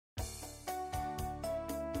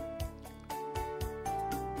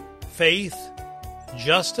faith,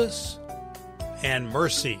 justice, and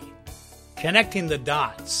mercy. Connecting the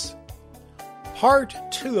dots. Part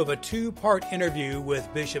 2 of a 2-part interview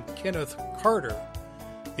with Bishop Kenneth Carter,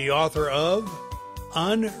 the author of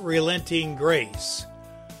Unrelenting Grace,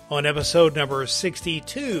 on episode number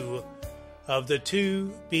 62 of the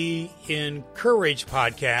To Be Encouraged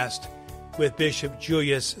podcast with Bishop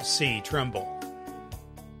Julius C. Trimble.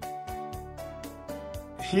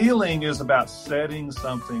 Healing is about setting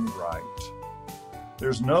something right.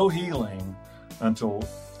 There's no healing until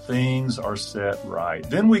things are set right.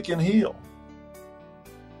 Then we can heal.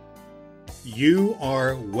 You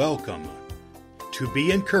are welcome to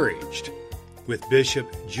Be Encouraged with Bishop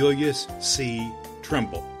Julius C.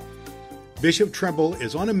 Trimble. Bishop Trimble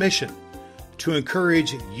is on a mission to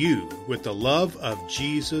encourage you with the love of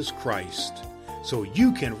Jesus Christ so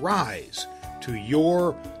you can rise to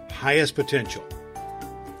your highest potential.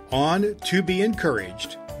 On To Be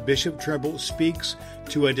Encouraged, Bishop Trimble speaks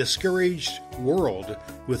to a discouraged world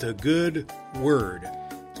with a good word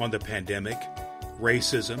on the pandemic,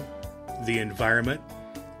 racism, the environment,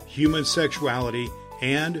 human sexuality,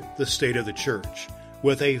 and the state of the church,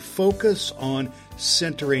 with a focus on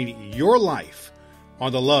centering your life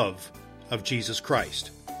on the love of Jesus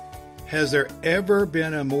Christ. Has there ever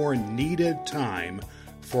been a more needed time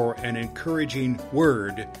for an encouraging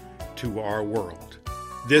word to our world?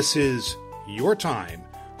 This is your time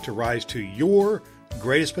to rise to your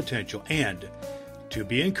greatest potential and to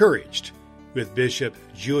be encouraged with Bishop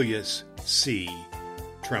Julius C.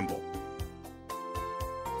 Trimble.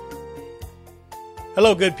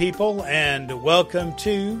 Hello, good people, and welcome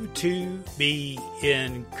to Be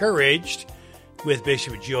Encouraged with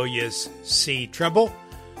Bishop Julius C. Trimble,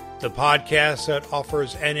 the podcast that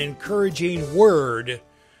offers an encouraging word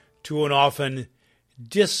to an often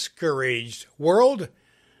discouraged world.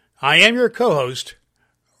 I am your co-host,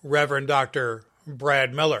 Reverend Dr.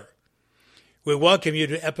 Brad Miller. We welcome you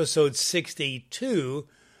to episode 62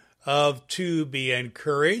 of To Be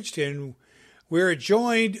Encouraged, and we're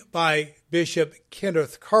joined by Bishop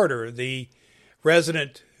Kenneth Carter, the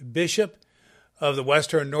resident bishop of the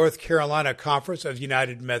Western North Carolina Conference of the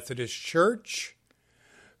United Methodist Church,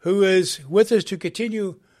 who is with us to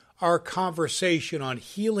continue our conversation on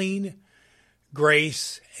healing,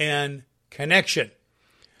 grace, and connection.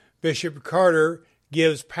 Bishop Carter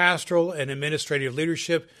gives pastoral and administrative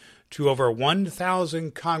leadership to over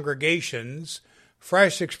 1,000 congregations,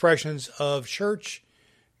 fresh expressions of church,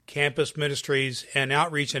 campus ministries, and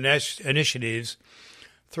outreach initiatives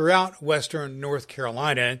throughout Western North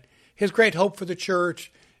Carolina. His great hope for the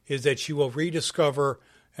church is that you will rediscover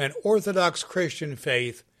an Orthodox Christian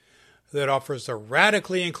faith that offers the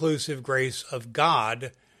radically inclusive grace of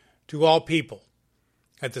God to all people.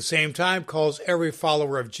 At the same time, calls every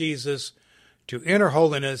follower of Jesus to inner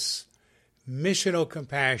holiness, missional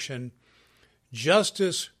compassion,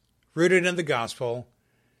 justice rooted in the gospel,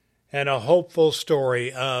 and a hopeful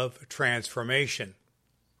story of transformation.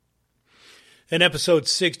 In episode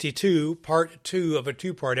 62, part 2 of a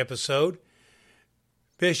 2-part episode,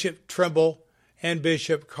 Bishop Trimble and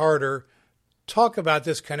Bishop Carter talk about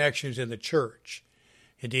this connections in the church.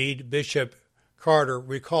 Indeed, Bishop Carter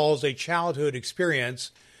recalls a childhood experience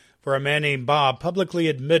where a man named Bob publicly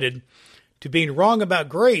admitted to being wrong about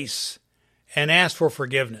grace and asked for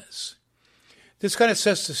forgiveness. This kind of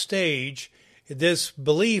sets the stage, this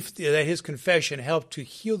belief that his confession helped to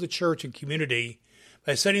heal the church and community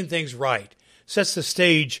by setting things right, sets the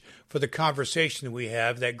stage for the conversation that we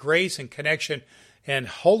have, that grace and connection and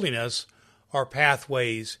holiness are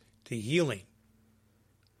pathways to healing.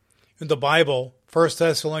 In the Bible, 1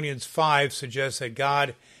 Thessalonians 5 suggests that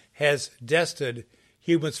God has destined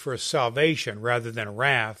humans for salvation rather than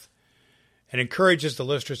wrath, and encourages the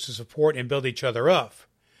listeners to support and build each other up.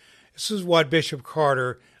 This is what Bishop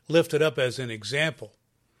Carter lifted up as an example.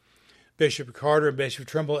 Bishop Carter and Bishop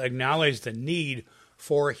Trimble acknowledged the need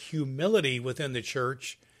for humility within the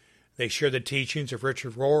church. They share the teachings of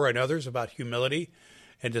Richard Rohr and others about humility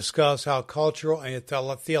and discuss how cultural and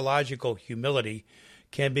theological humility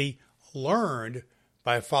can be learned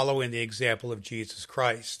by following the example of Jesus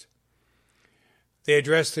Christ. They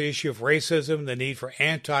address the issue of racism, the need for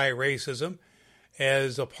anti-racism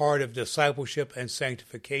as a part of discipleship and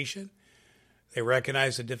sanctification. They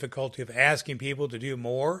recognize the difficulty of asking people to do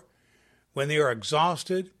more when they are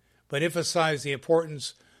exhausted, but emphasize the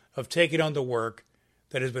importance of taking on the work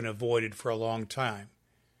that has been avoided for a long time.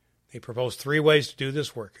 They propose 3 ways to do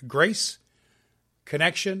this work: grace,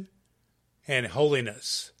 connection, and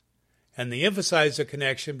holiness. And they emphasize the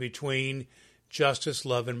connection between justice,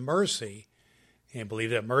 love, and mercy, and believe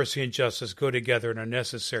that mercy and justice go together and are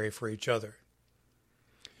necessary for each other.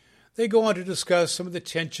 They go on to discuss some of the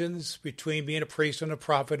tensions between being a priest and a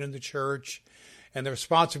prophet in the church and the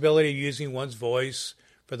responsibility of using one's voice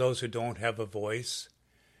for those who don't have a voice,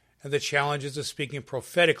 and the challenges of speaking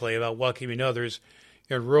prophetically about welcoming others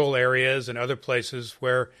in rural areas and other places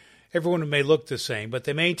where everyone may look the same, but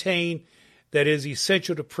they maintain that it is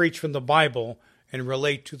essential to preach from the Bible and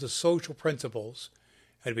relate to the social principles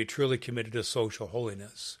and be truly committed to social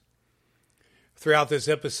holiness. Throughout this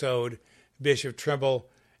episode, Bishop Trimble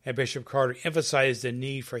and Bishop Carter emphasize the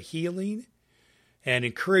need for healing and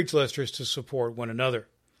encourage listeners to support one another.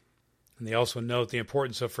 And they also note the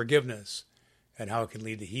importance of forgiveness and how it can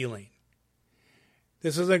lead to healing.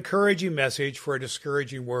 This is an encouraging message for a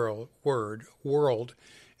discouraging world,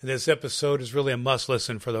 and this episode is really a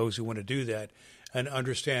must-listen for those who want to do that and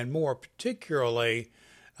understand more, particularly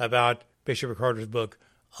about Bishop Carter's book,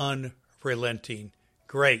 Unrelenting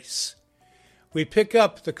Grace. We pick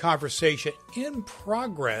up the conversation in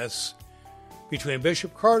progress between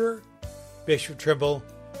Bishop Carter, Bishop Trimble,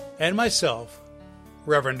 and myself,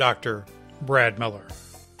 Reverend Dr. Brad Miller.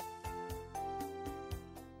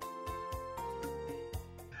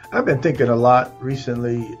 I've been thinking a lot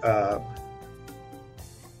recently,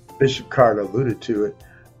 Bishop Carter alluded to it,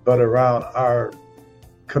 but around our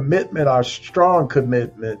commitment, our strong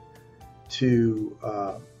commitment to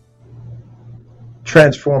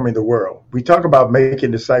transforming the world. We talk about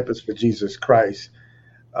making disciples for Jesus Christ,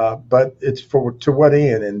 but it's to what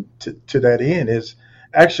end? And to that end is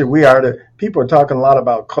actually people are talking a lot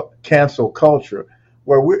about cancel culture,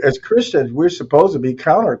 where we as Christians, we're supposed to be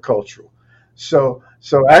countercultural. So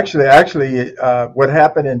actually, what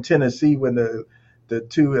happened in Tennessee when the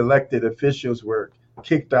two elected officials were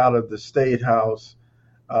kicked out of the State House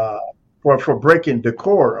for breaking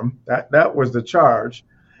decorum, that was the charge.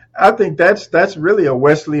 I think that's really a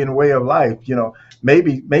Wesleyan way of life.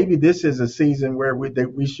 Maybe this is a season where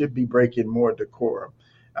we should be breaking more decorum.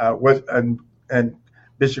 And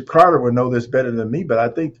Bishop Carter would know this better than me, but I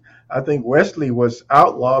think Wesley was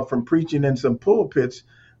outlawed from preaching in some pulpits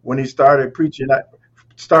when he started preaching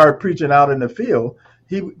out in the field.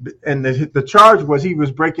 The charge was he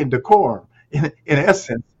was breaking decorum in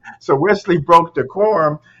essence. So Wesley broke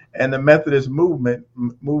decorum, and the Methodist movement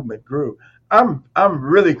grew. I'm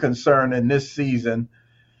really concerned in this season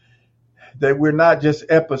that we're not just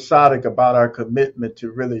episodic about our commitment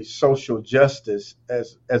to really social justice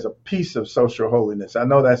as a piece of social holiness. I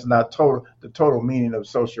know that's not the total meaning of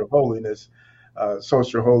social holiness.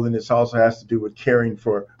 Social holiness also has to do with caring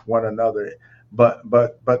for one another. But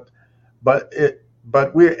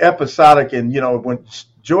we're episodic, and when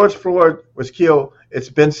George Floyd was killed, it's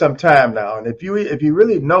been some time now. And if you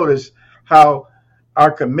really notice how our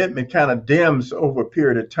commitment kind of dims over a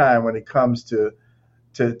period of time when it comes to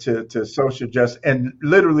social justice and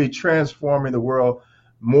literally transforming the world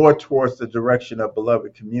more towards the direction of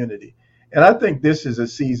beloved community. And I think this is a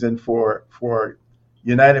season for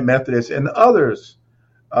United Methodists and others,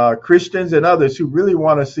 Christians and others who really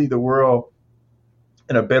want to see the world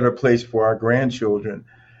in a better place for our grandchildren,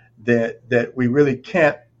 that we really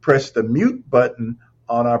can't press the mute button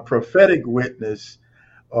on our prophetic witness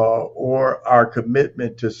or our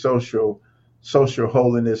commitment to social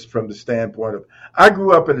holiness from the standpoint of,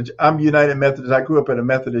 I'm United Methodist. I grew up in a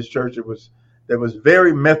Methodist church that was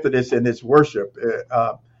very Methodist in its worship,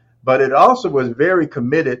 but it also was very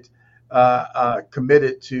committed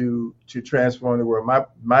to transforming the world.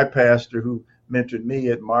 My pastor, who mentored me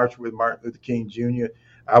at March with Martin Luther King Jr.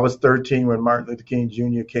 I was 13 when Martin Luther King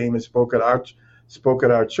Jr. came and spoke at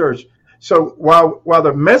our church. So while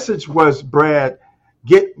the message was, Brad,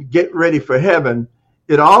 get ready for heaven,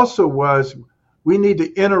 it also was, we need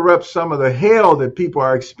to interrupt some of the hell that people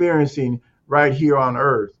are experiencing right here on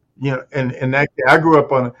earth. And I grew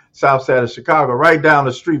up on the south side of Chicago, right down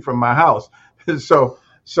the street from my house. So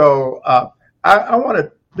I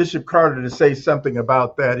wanted Bishop Carter to say something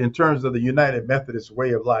about that in terms of the United Methodist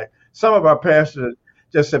way of life. Some of our pastors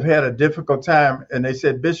just have had a difficult time, and they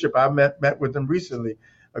said, Bishop, I met with them recently,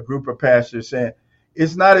 a group of pastors saying,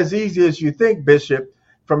 it's not as easy as you think, Bishop.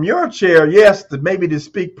 From your chair, yes, maybe to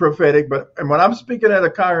speak prophetic, but when I'm speaking at a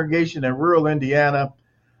congregation in rural Indiana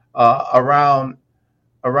around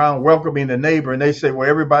welcoming the neighbor, and they say, well,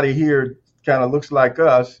 everybody here kind of looks like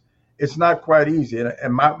us, it's not quite easy.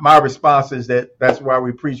 And my response is that's why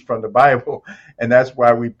we preach from the Bible, and that's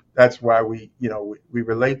why we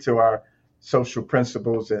relate to our social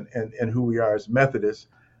principles and who we are as Methodists.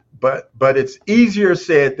 But it's easier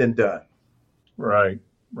said than done. Right.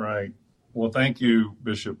 Well, thank you,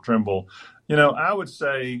 Bishop Trimble. I would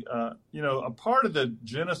say, a part of the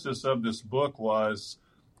genesis of this book was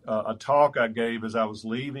a talk I gave as I was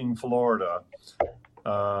leaving Florida.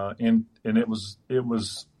 and it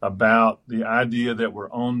was about the idea that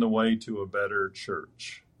we're on the way to a better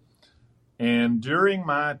church. And during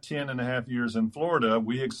my 10 and a half years in Florida,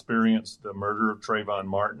 we experienced the murder of Trayvon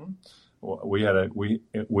Martin. We had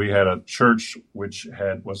a church which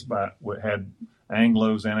had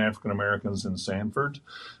Anglos and African Americans in Sanford.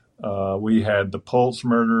 We had the Pulse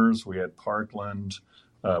murders. We had Parkland.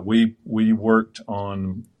 We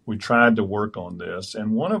tried to work on this,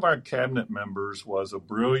 and one of our cabinet members was a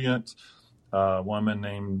brilliant woman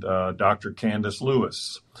named Dr. Candace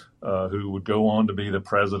Lewis, who would go on to be the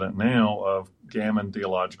president now of Gammon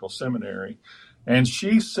Theological Seminary. And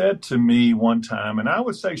she said to me one time, and I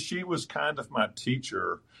would say she was kind of my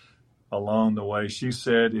teacher along the way. She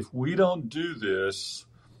said, if we don't do this,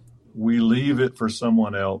 we leave it for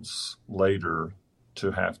someone else later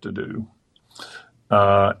to have to do.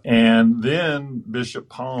 And then Bishop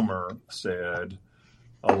Palmer said,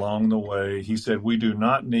 along the way, he said, we do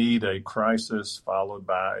not need a crisis followed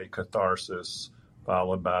by a catharsis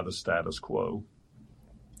followed by the status quo.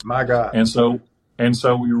 My God. And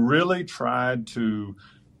so we really trying to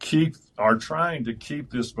keep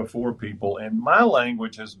this before people. And my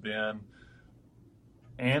language has been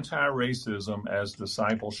anti-racism as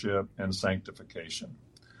discipleship and sanctification.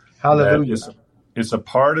 Hallelujah. It's a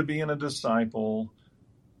part of being a disciple.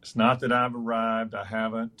 It's not that I've arrived. I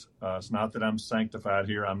haven't. It's not that I'm sanctified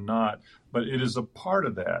here. I'm not. But it is a part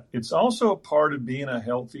of that. It's also a part of being a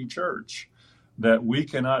healthy church, that we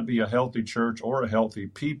cannot be a healthy church or a healthy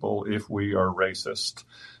people if we are racist.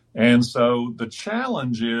 And so the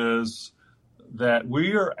challenge is that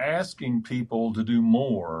we are asking people to do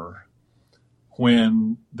more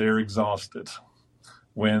when they're exhausted,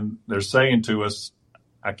 when they're saying to us,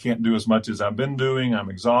 I can't do as much as I've been doing. I'm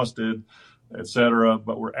exhausted, etc.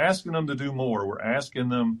 But we're asking them to do more. We're asking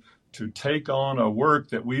them to take on a work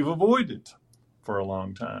that we've avoided for a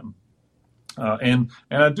long time. And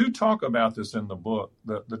I do talk about this in the book.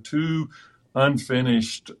 The two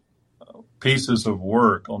unfinished pieces of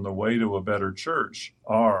work on the way to a better church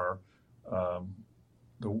are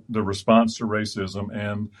the response to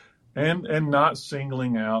racism and not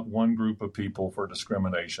singling out one group of people for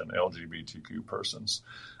discrimination, LGBTQ persons.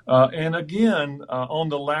 And again, on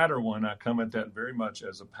the latter one, I come at that very much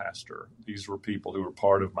as a pastor. These were people who were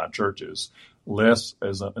part of my churches, less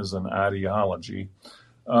as an ideology.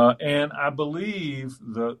 And I believe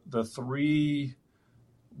the three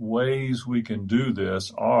ways we can do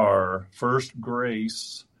this are, first,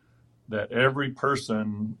 grace, that every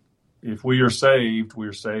person, if we are saved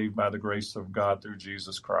by the grace of God through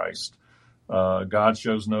Jesus Christ. God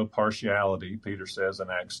shows no partiality, Peter says in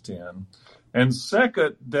Acts 10. And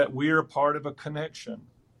second, that we are part of a connection.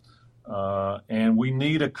 And we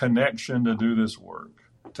need a connection to do this work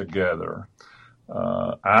together.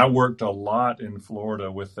 I worked a lot in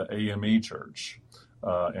Florida with the AME Church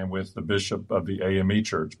and with the bishop of the AME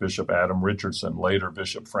Church, Bishop Adam Richardson, later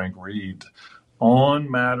Bishop Frank Reed, on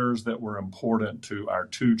matters that were important to our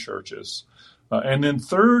two churches. And then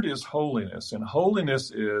third is holiness. And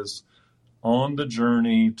holiness is on the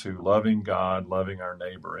journey to loving God, loving our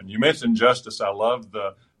neighbor. And you mentioned justice. I love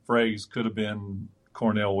the phrase, could have been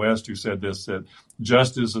Cornel West who said this, that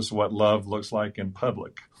justice is what love looks like in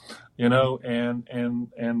public. You know,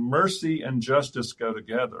 and mercy and justice go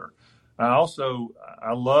together. I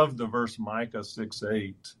love the verse Micah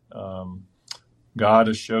 6:8. God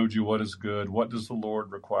has showed you what is good. What does the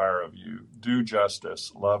Lord require of you? Do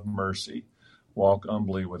justice, love mercy, walk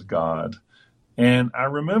humbly with God. And I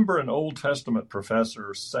remember an Old Testament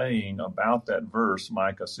professor saying about that verse,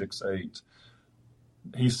 Micah 6:8,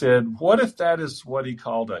 he said, what if that is what he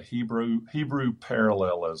called a Hebrew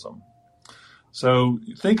parallelism? So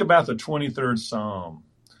think about the 23rd Psalm.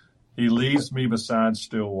 He leads me beside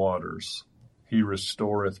still waters. He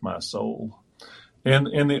restoreth my soul. And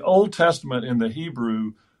in the Old Testament, in the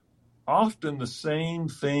Hebrew, often the same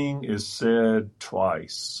thing is said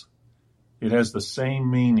twice. It has the same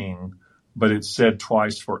meaning, but it's said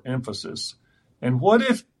twice for emphasis. And what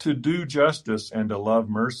if to do justice and to love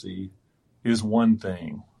mercy is one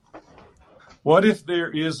thing? What if there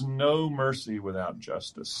is no mercy without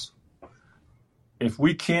justice? If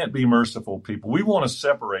we can't be merciful people, we want to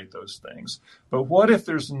separate those things. But what if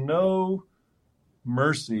there's no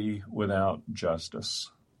mercy without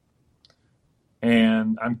justice?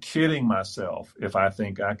 And I'm kidding myself if I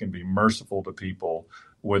think I can be merciful to people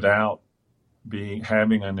without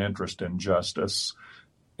having an interest in justice.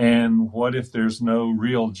 And what if there's no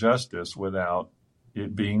real justice without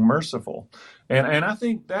it being merciful? And I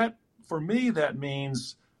think that, for me, that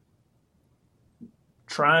means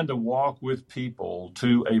trying to walk with people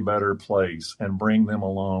to a better place and bring them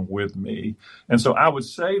along with me. And so I would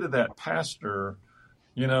say to that pastor,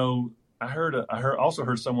 you know, also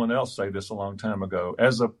heard someone else say this a long time ago.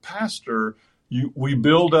 As a pastor, we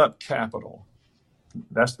build up capital.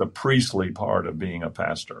 That's the priestly part of being a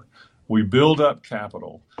pastor. We build up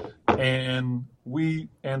capital, and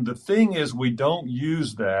the thing is, we don't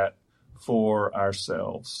use that for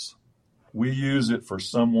ourselves. We use it for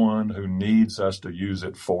someone who needs us to use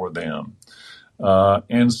it for them.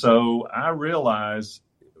 And so I realize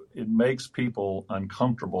it makes people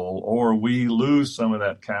uncomfortable, or we lose some of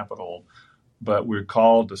that capital, but we're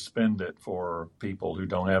called to spend it for people who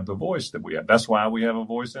don't have the voice that we have. That's why we have a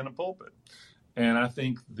voice in a pulpit. And I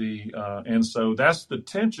think and so that's the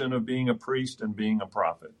tension of being a priest and being a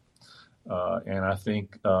prophet. And I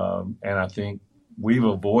think we've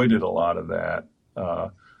avoided a lot of that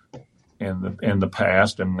in the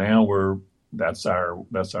past, and now that's our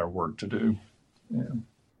work to do. Yeah.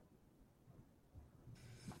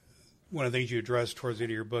 One of the things you address towards the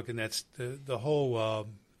end of your book, and that's the whole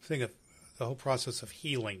thing of the whole process of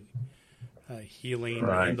healing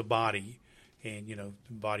Right. in the body, and the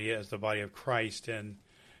body as the body of Christ, and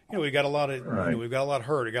we've got a lot of Right. we've got a lot of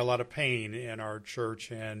hurt, we've got a lot of pain in our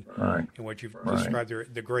church, and Right. and what you've Right. described there,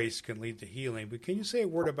 the grace can lead to healing. But can you say a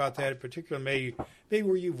word about that, in particular, maybe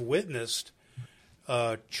where you've witnessed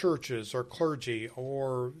churches or clergy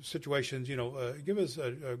or situations? Give us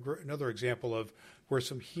another example of where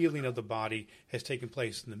some healing of the body has taken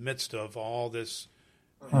place in the midst of all this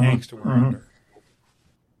angst we're under.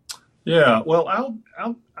 Yeah, well, I'll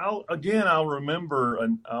remember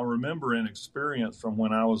an experience from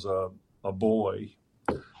when I was a boy.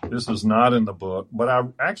 This is not in the book, but I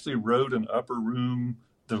actually wrote an upper room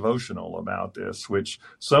devotional about this, which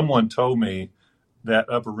someone told me that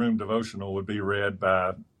upper room devotional would be read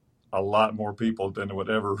by a lot more people than would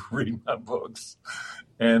ever read my books.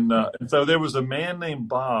 And so there was a man named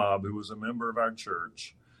Bob who was a member of our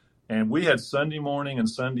church, and we had Sunday morning and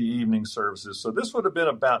Sunday evening services. So this would have been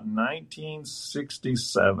about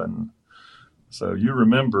 1967. So you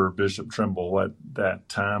remember, Bishop Trimble, what that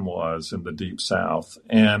time was in the Deep South.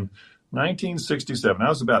 And 1967, I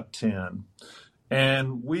was about 10.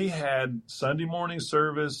 And we had Sunday morning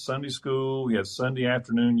service, Sunday school, we had Sunday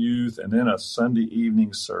afternoon youth, and then a Sunday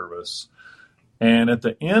evening service. And at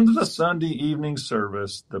the end of the Sunday evening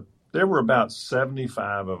service, there were about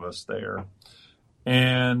 75 of us there.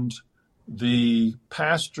 And the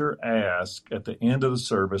pastor asked at the end of the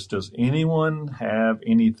service, does anyone have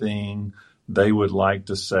anything they would like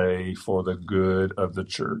to say for the good of the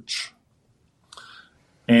church?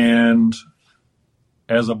 And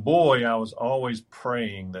as a boy, I was always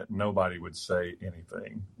praying that nobody would say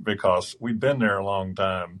anything, because we'd been there a long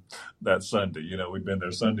time that Sunday. We'd been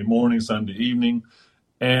there Sunday morning, Sunday evening.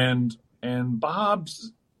 And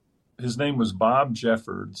his name was Bob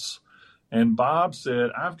Jeffords. And Bob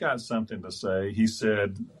said, I've got something to say. He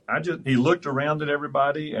said, he looked around at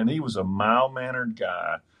everybody, and he was a mild-mannered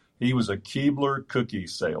guy. He was a Keebler cookie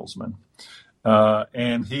salesman.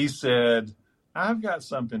 And he said, I've got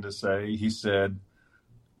something to say. He said,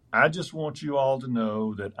 I just want you all to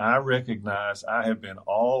know that I recognize I have been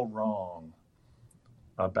all wrong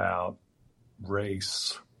about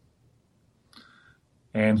race.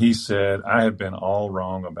 And he said, I have been all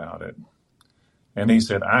wrong about it. And he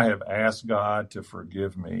said, I have asked God to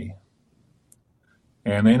forgive me.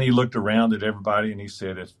 And then he looked around at everybody and he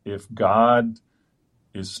said, if God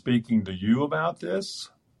is speaking to you about this,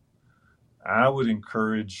 I would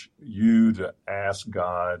encourage you to ask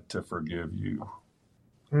God to forgive you.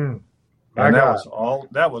 And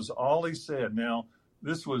that was all he said. Now,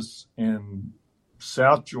 this was in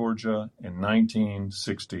South Georgia in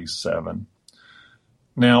 1967.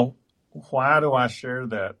 Now, why do I share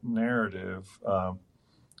that narrative?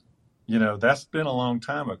 That's been a long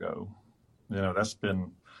time ago. That's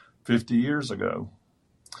been 50 years ago.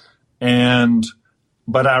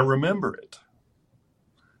 But I remember it.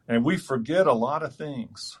 And we forget a lot of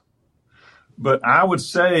things. But I would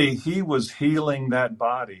say he was healing that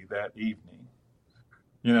body that evening.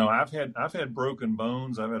 I've had broken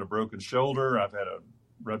bones. I've had a broken shoulder. I've had a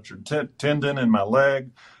ruptured tendon in my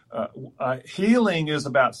leg. Healing is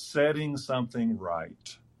about setting something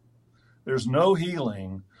right. There's no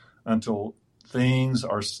healing until things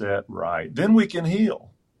are set right. Then we can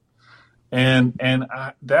heal. And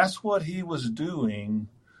that's what he was doing,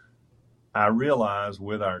 I realize,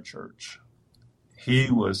 with our church.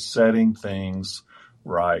 He was setting things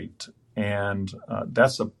right. And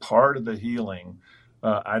that's a part of the healing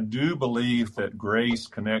I do believe that grace,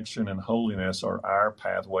 connection, and holiness are our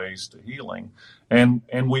pathways to healing. And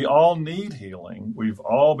we all need healing. We've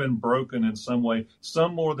all been broken in some way,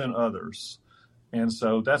 some more than others. And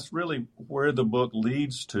so that's really where the book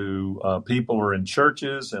leads to. People are in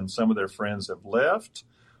churches and some of their friends have left,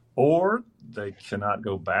 or they cannot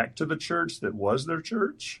go back to the church that was their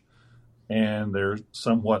church, and they're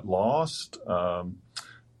somewhat lost.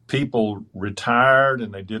 People retired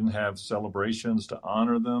and they didn't have celebrations to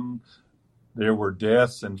honor them. There were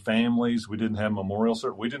deaths in families. We didn't have memorial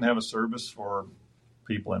service. We didn't have a service for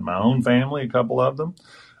people in my own family, a couple of them.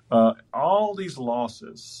 All these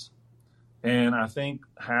losses. And I think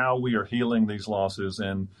how we are healing these losses.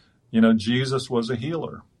 And, Jesus was a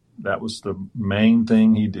healer. That was the main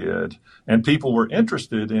thing he did. And people were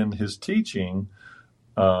interested in his teaching,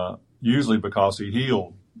 usually because he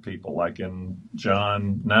healed people. Like in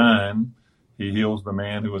John 9, he heals the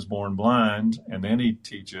man who was born blind, and then he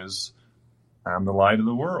teaches, I'm the light of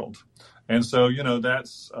the world. And so,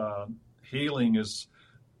 that's healing is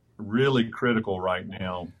really critical right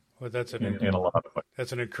now. Well, that's in a lot of ways.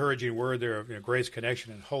 That's an encouraging word there of grace,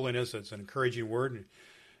 connection, and holiness. That's an encouraging word. And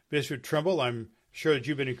Bishop Trimble, I'm sure that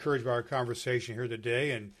you've been encouraged by our conversation here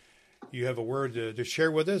today, and you have a word to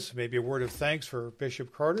share with us, maybe a word of thanks for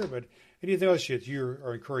Bishop Carter, but anything else that you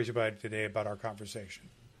are encouraged about today about our conversation?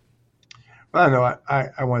 Well, no,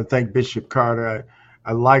 I want to thank Bishop Carter.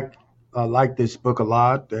 I like this book a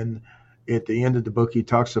lot, and at the end of the book, he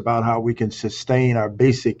talks about how we can sustain our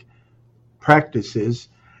basic practices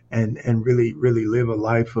and really, really live a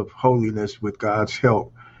life of holiness with God's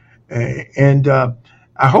help. And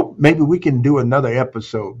I hope maybe we can do another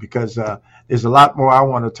episode, because there's a lot more I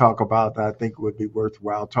want to talk about that I think would be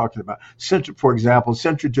worthwhile talking about. For example,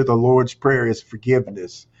 central to the Lord's Prayer is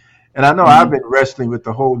forgiveness. And I know I've been wrestling with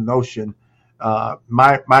the whole notion.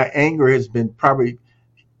 My anger has been probably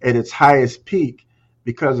at its highest peak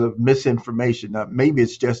because of misinformation. Now, maybe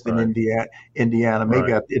it's just in Indiana.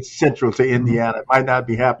 Maybe it's central to Indiana. It might not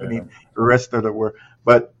be happening the rest of the world.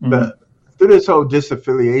 But through this whole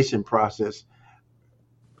disaffiliation process,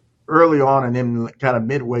 early on and then kind of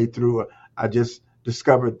midway through, I just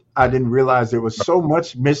discovered I didn't realize there was so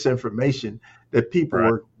much misinformation that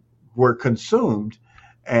people were consumed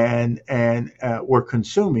and were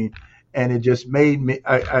consuming, and it just made me.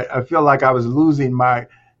 I feel like I was losing my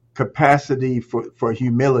capacity for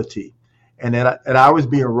humility, and I was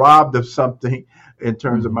being robbed of something in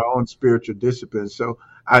terms of my own spiritual discipline. So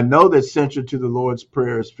I know that central to the Lord's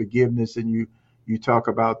Prayer is forgiveness, and you talk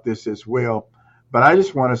about this as well. But I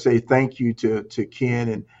just want to say thank you to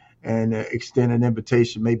Ken and extend an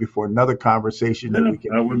invitation maybe for another conversation that we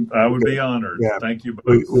can. I would be honored. Yeah, thank you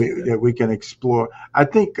both. That we can explore. I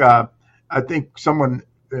think someone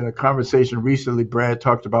in a conversation recently, Brad,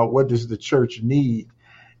 talked about what does the church need.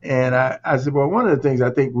 And I said, well, one of the things I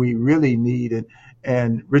think we really need,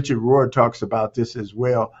 and Richard Rohr talks about this as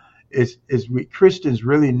well, is we Christians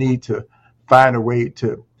really need to find a way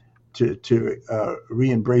to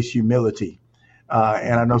re-embrace humility.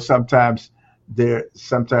 And I know sometimes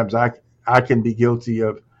I can be guilty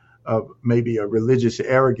of maybe a religious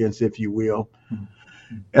arrogance, if you will.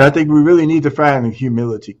 And I think we really need to find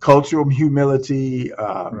humility, cultural humility,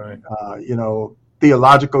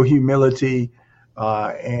 theological humility.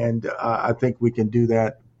 And I think we can do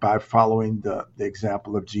that by following the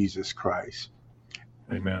example of Jesus Christ.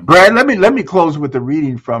 Amen. Brad, let me close with a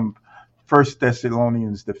reading from 1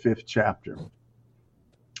 Thessalonians, the 5th chapter.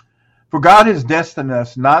 For God has destined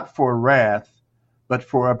us not for wrath, but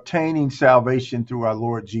for obtaining salvation through our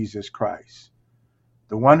Lord Jesus Christ,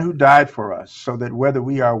 the one who died for us, so that whether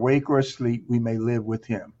we are awake or asleep, we may live with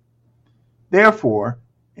him. Therefore,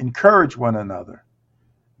 encourage one another,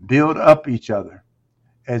 build up each other,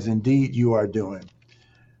 as indeed you are doing.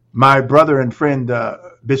 My brother and friend,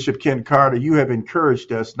 Bishop Ken Carter, you have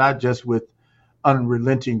encouraged us not just with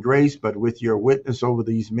unrelenting grace, but with your witness over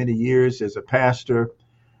these many years as a pastor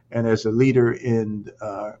and as a leader in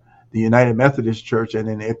the United Methodist Church and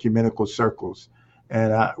in ecumenical circles.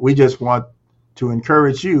 And we just want to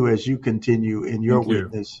encourage you as you continue in your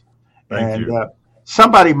witness. Thank you.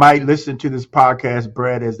 Somebody might listen to this podcast,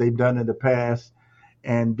 Brad, as they've done in the past,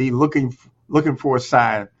 and be looking for a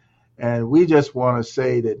sign. And we just want to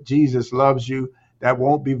say that Jesus loves you. That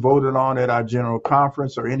won't be voted on at our general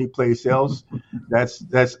conference or any place else. That's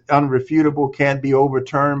unrefutable, can't be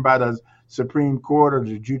overturned by the Supreme Court or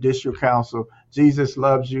the Judicial Council. Jesus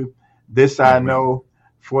loves you. This I know,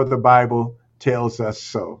 for the Bible tells us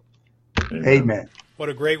so. Amen. What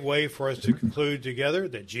a great way for us to conclude together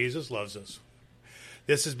that Jesus loves us.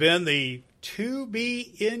 This has been the To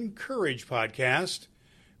Be Encouraged podcast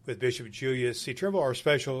with Bishop Julius C. Trimble. Our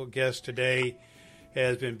special guest today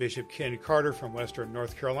has been Bishop Ken Carter from Western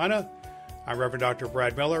North Carolina. I'm Reverend Dr.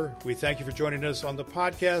 Brad Miller. We thank you for joining us on the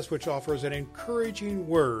podcast, which offers an encouraging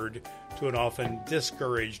word to an often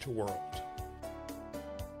discouraged world.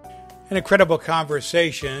 An incredible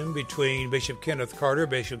conversation between Bishop Kenneth Carter,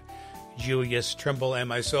 Bishop Julius Trimble, and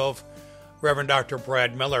myself, Reverend Dr.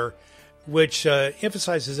 Brad Miller, which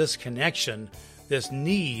emphasizes this connection, this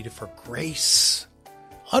need for grace.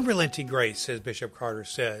 Unrelenting grace, as Bishop Carter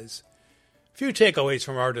says. A few takeaways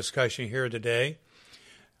from our discussion here today.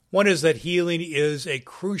 One is that healing is a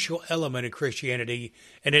crucial element in Christianity,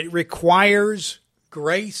 and it requires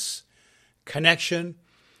grace, connection,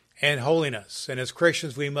 and holiness. And as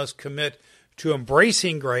Christians, we must commit to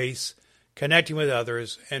embracing grace, connecting with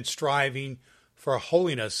others, and striving for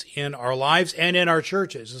holiness in our lives and in our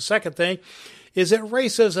churches. The second thing is that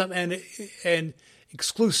racism and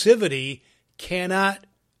exclusivity cannot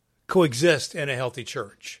coexist in a healthy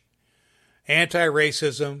church.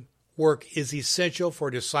 Anti-racism work is essential for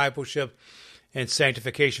discipleship and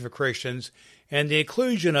sanctification for Christians, and the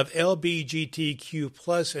inclusion of LGBTQ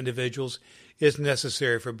plus individuals is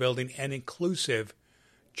necessary for building an inclusive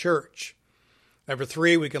church. Number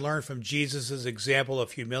 3, we can learn from Jesus' example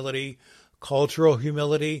of humility, cultural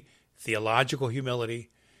humility, theological humility,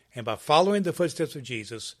 and by following the footsteps of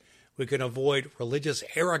Jesus, we can avoid religious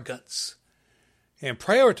arrogance and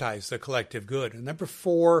prioritize the collective good. And number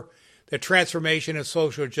 4, that transformation and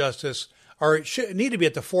social justice need to be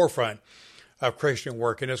at the forefront of Christian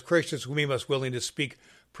work. And as Christians, we must be willing to speak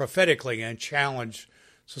prophetically and challenge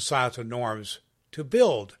societal norms to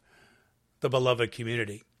build the beloved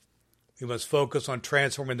community. We must focus on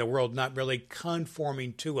transforming the world, not merely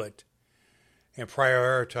conforming to it, and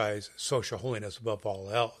prioritize social holiness above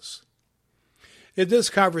all else. In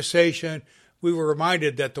this conversation, we were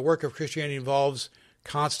reminded that the work of Christianity involves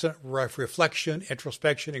constant reflection,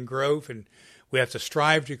 introspection, and growth, and we have to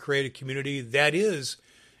strive to create a community that is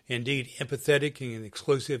indeed empathetic and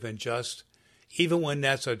inclusive and just, even when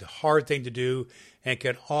that's a hard thing to do and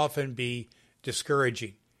can often be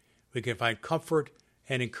discouraging. We can find comfort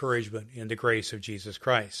and encouragement in the grace of Jesus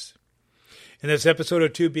Christ. In this episode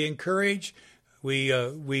of To Be Encouraged, we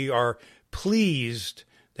are pleased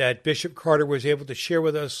that Bishop Carter was able to share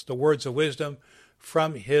with us the words of wisdom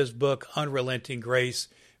from his book, Unrelenting Grace.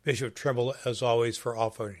 Bishop Trimble, as always, for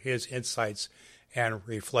offering his insights and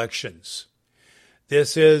reflections.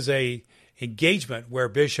 This is a engagement where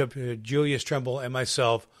Bishop Julius Trimble and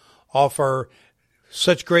myself offer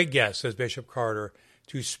such great guests as Bishop Carter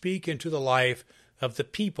to speak into the life of the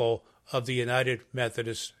people of the United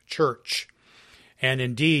Methodist Church, and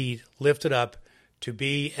indeed lift it up to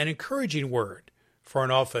be an encouraging word for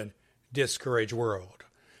an often discouraged world.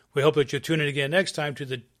 We hope that you'll tune in again next time to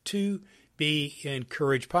the To Be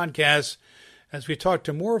Encouraged podcast as we talk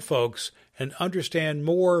to more folks and understand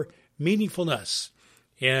more meaningfulness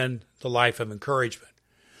in the life of encouragement.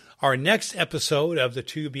 Our next episode of the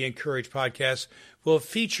To Be Encouraged podcast will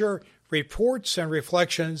feature reports and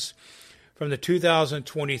reflections from the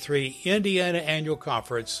 2023 Indiana Annual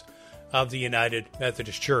Conference of the United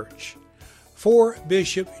Methodist Church. For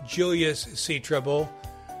Bishop Julius C. Trimble,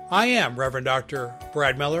 I am Reverend Dr.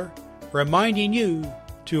 Brad Miller, reminding you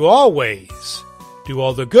to always do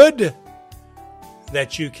all the good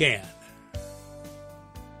that you can.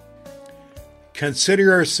 Consider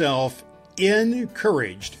yourself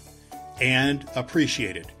encouraged and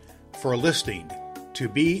appreciated for listening to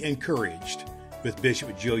Be Encouraged with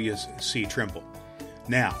Bishop Julius C. Trimble.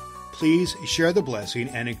 Now, please share the blessing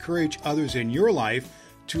and encourage others in your life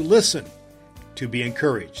to listen to Be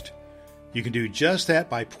Encouraged. You can do just that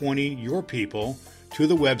by pointing your people to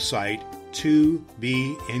the website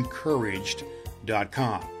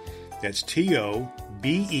tobeencouraged.com. That's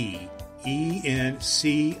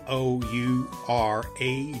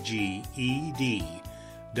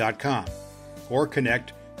TOBENCOURAGED.com. Or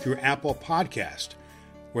connect through Apple Podcast,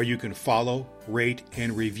 where you can follow, rate,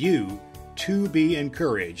 and review To Be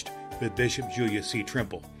Encouraged with Bishop Julius C.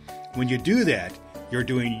 Trimble. When you do that, you're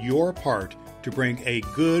doing your part to bring a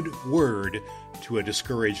good word to a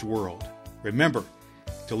discouraged world. Remember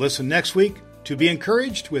to listen next week to Be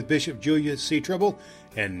Encouraged with Bishop Julius C. Trimble,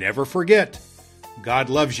 and never forget,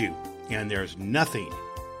 God loves you, and there's nothing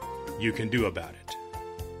you can do about it.